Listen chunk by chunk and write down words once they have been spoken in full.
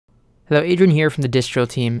Hello, Adrian here from the Disk Drill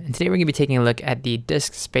team, and today we're going to be taking a look at the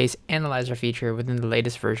Disk Space Analyzer feature within the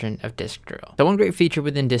latest version of Disk Drill. The one great feature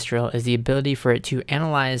within Disk Drill is the ability for it to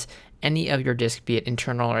analyze any of your disk, be it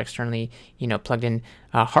internal or externally, plugged in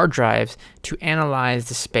hard drives, to analyze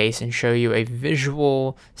the space and show you a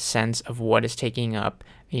visual sense of what is taking up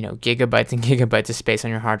gigabytes and gigabytes of space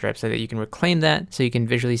on your hard drive, so that you can reclaim that, so you can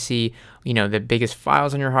visually see, the biggest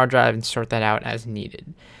files on your hard drive and sort that out as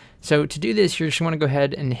needed. So to do this, you just want to go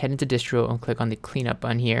ahead and head into Disk Drill and click on the cleanup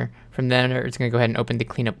button here. From there, it's going to go ahead and open the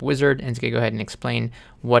cleanup wizard, and it's going to go ahead and explain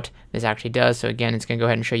what this actually does. So again, it's going to go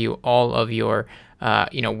ahead and show you all of your,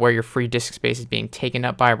 where your free disk space is being taken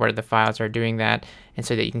up by, what are the files are doing that, and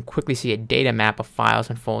so that you can quickly see a data map of files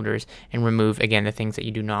and folders and remove, again, the things that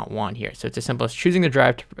you do not want here. So it's as simple as choosing the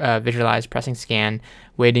drive to visualize, pressing scan,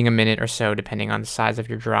 waiting a minute or so depending on the size of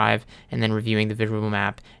your drive, and then reviewing the visual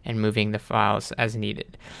map and moving the files as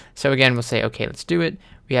needed. So again, we'll say, okay, let's do it.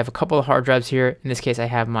 We have a couple of hard drives here. In this case, I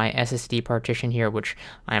have my SSD partition here, which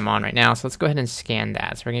I'm on right now. So let's go ahead and scan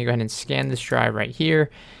that. So we're going to go ahead and scan this drive right here.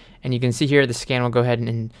 And you can see here the scan will go ahead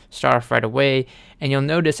and start off right away. And you'll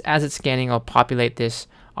notice as it's scanning, I'll populate this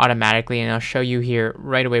automatically. And I'll show you here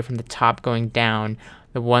right away from the top going down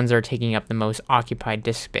the ones that are taking up the most occupied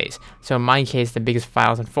disk space. So in my case, the biggest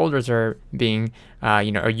files and folders are being, are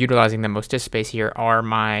utilizing the most disk space here are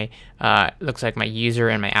my, looks like my user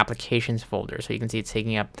and my applications folder. So you can see it's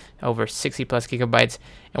taking up over 60 plus gigabytes.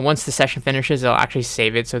 And once the session finishes, I'll actually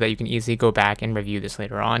save it so that you can easily go back and review this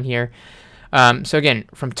later on here. So again,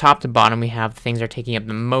 from top to bottom, we have things that are taking up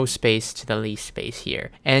the most space to the least space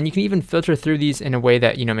here. And you can even filter through these in a way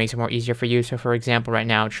that, makes it more easier for you. So for example, right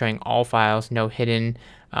now it's showing all files, no hidden,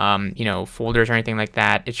 folders or anything like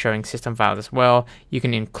that. It's showing system files as well. You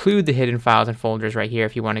can include the hidden files and folders right here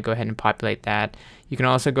if you want to go ahead and populate that. You can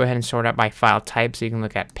also go ahead and sort out by file type. So you can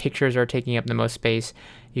look at pictures that are taking up the most space.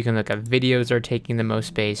 You can look at videos that are taking the most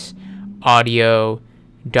space, audio,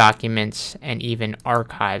 documents, and even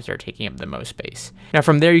archives are taking up the most space. Now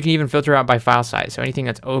from there, you can even filter out by file size. So anything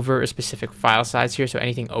that's over a specific file size here, so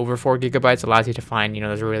anything over 4 gigabytes allows you to find,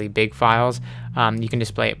 those really big files. You can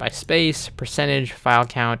display it by space, percentage, file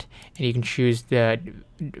count, and you can choose the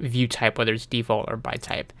view type, whether it's default or by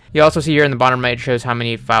type. You also see here in the bottom right, it shows how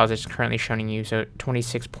many files it's currently showing you. So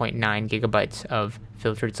 26.9 gigabytes of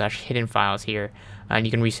filtered / hidden files here. And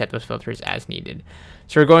you can reset those filters as needed.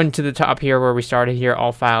 So we're going to the top here where we started here,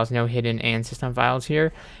 all files, no hidden, and system files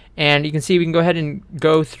here. And you can see we can go ahead and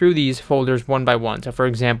go through these folders one by one. So for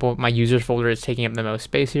example, my users folder is taking up the most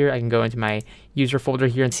space here. I can go into my user folder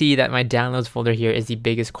here and see that my downloads folder here is the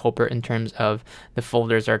biggest culprit in terms of the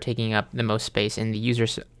folders that are taking up the most space in the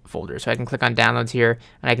users folder. So I can click on downloads here,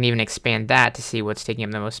 and I can even expand that to see what's taking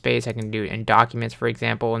up the most space. I can do it in documents, for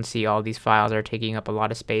example, and see all these files are taking up a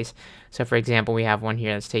lot of space. So for example, we have one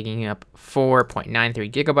here that's taking up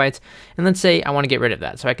 4.93 gigabytes. And let's say I want to get rid of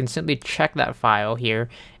that. So I can simply check that file here.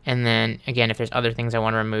 And then again, if there's other things I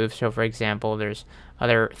want to remove, so for example, there's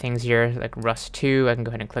other things here like Rust 2, I can go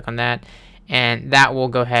ahead and click on that. And that will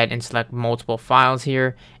go ahead and select multiple files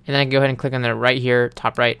here. And then I can go ahead and click on the right here,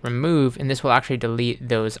 top right, remove, and this will actually delete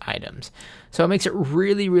those items. So it makes it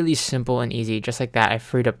really, really simple and easy. Just like that, I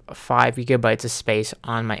freed up 5 gigabytes of space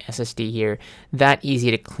on my SSD here. That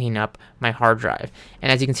easy to clean up my hard drive.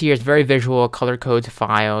 And as you can see here, it's very visual, color codes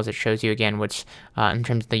files. It shows you again what's in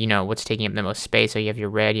terms of the, what's taking up the most space. So you have your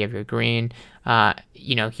red, you have your green,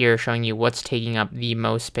 here showing you what's taking up the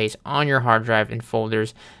most space on your hard drive in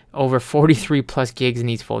folders. Over 43 plus gigs in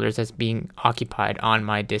these folders that's being occupied on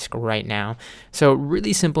my disk right now. So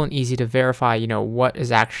really simple and easy to verify, what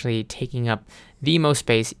is actually taking up the most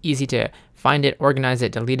space. Easy to find it, organize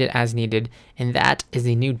it, delete it as needed. And that is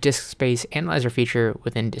the new Disk Space Analyzer feature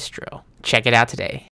within Disk Drill. Check it out today.